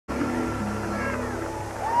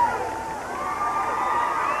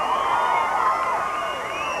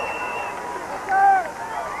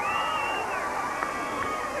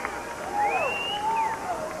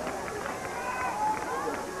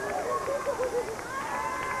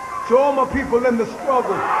To all my people in the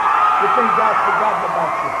struggle, you think God's forgotten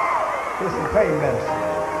about you. Here's some pain medicine.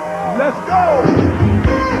 Let's go!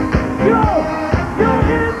 Yo,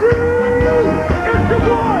 Andy! It's your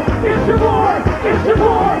boy! It's your boy! It's your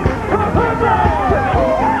boy!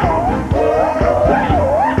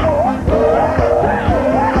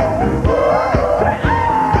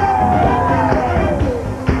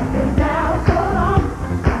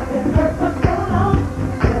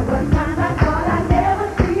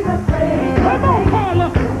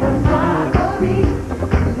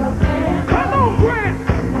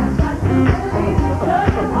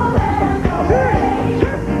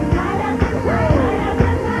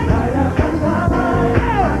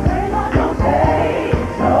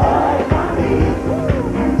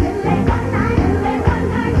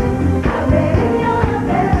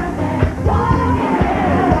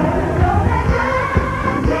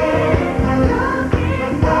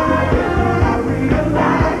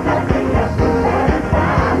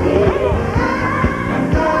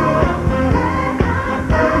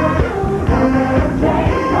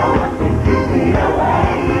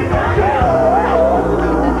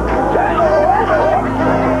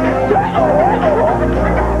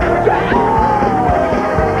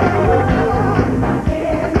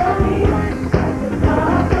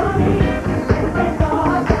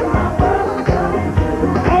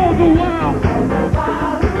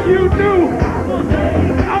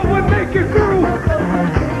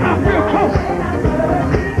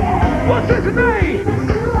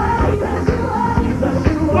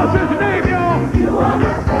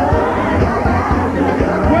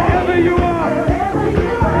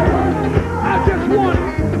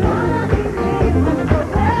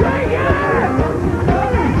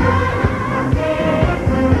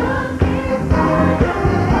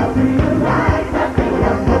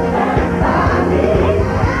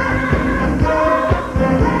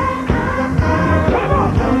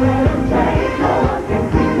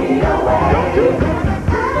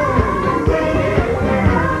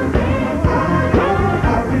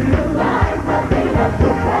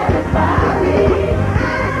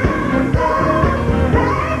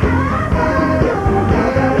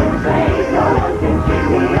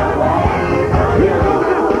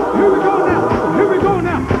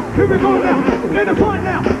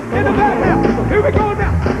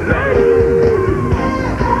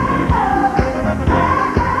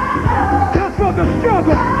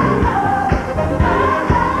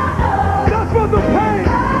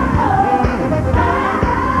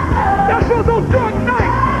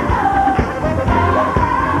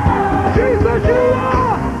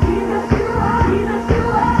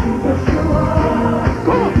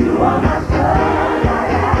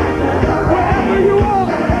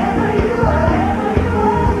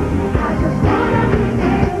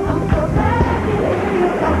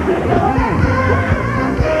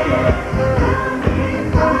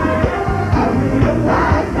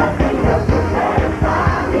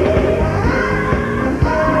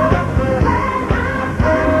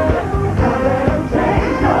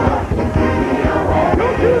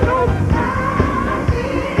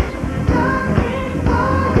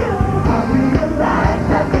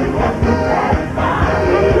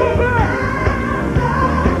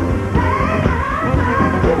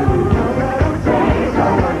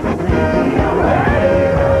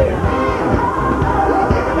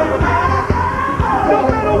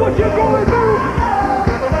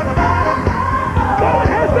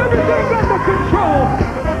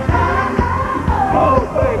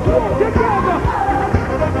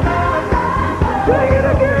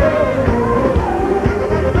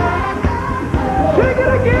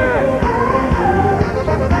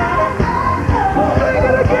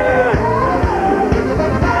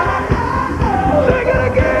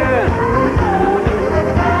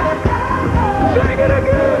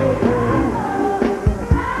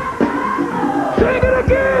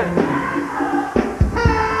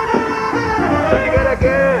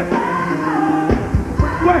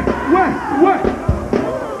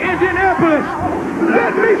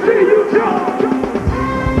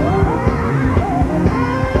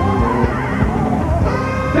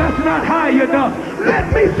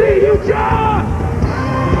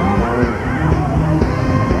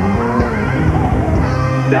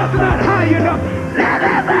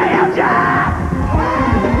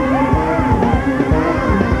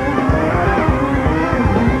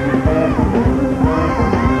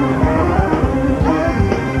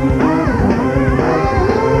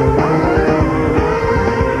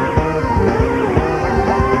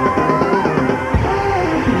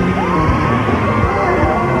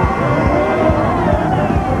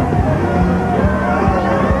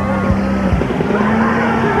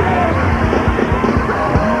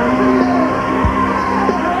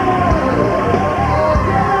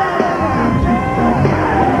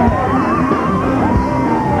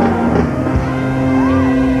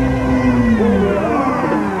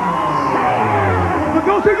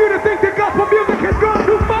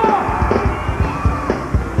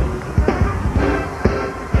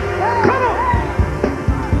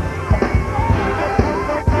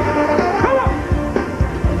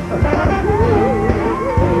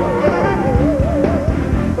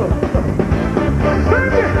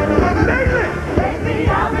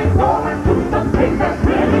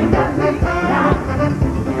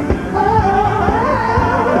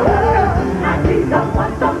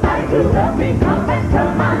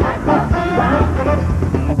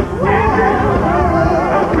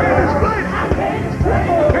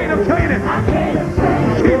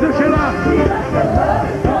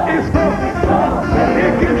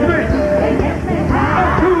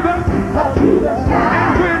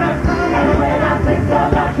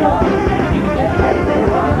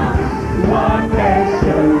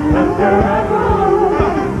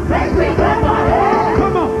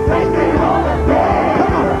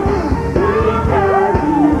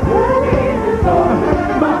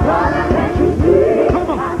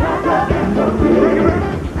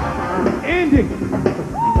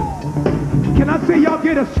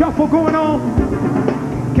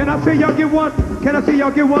 y'all get one? Can I see y'all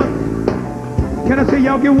get one? Can I see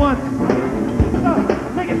y'all get one?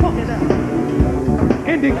 Make it funky now.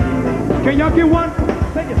 Indy, can y'all get one?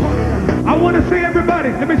 Make it funky now. I want to see everybody.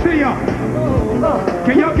 Let me see y'all.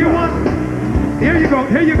 Can y'all get one? Here you go.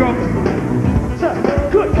 Here you go.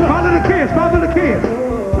 Good. Follow the kids. Follow the kids.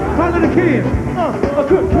 Follow the kids. A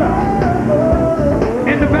good cut.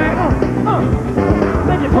 In the back.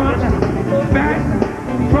 Make it funky now. Back.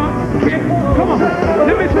 Front. Kick. Come on.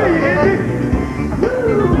 Let me see you, Indy.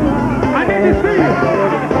 I need to see you.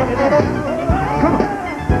 Come on.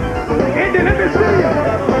 Indy, let me see you.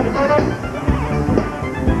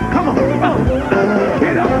 Come on. Get up.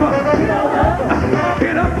 Get up. Get up.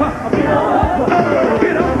 Get up. Get up.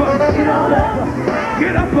 Get up. Get up.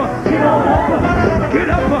 Get up. Get up.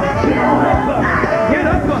 Get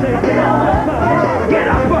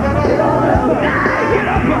up.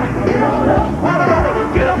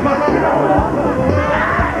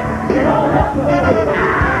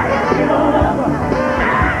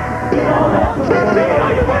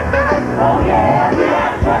 Are you with me? Oh yeah, we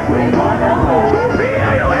have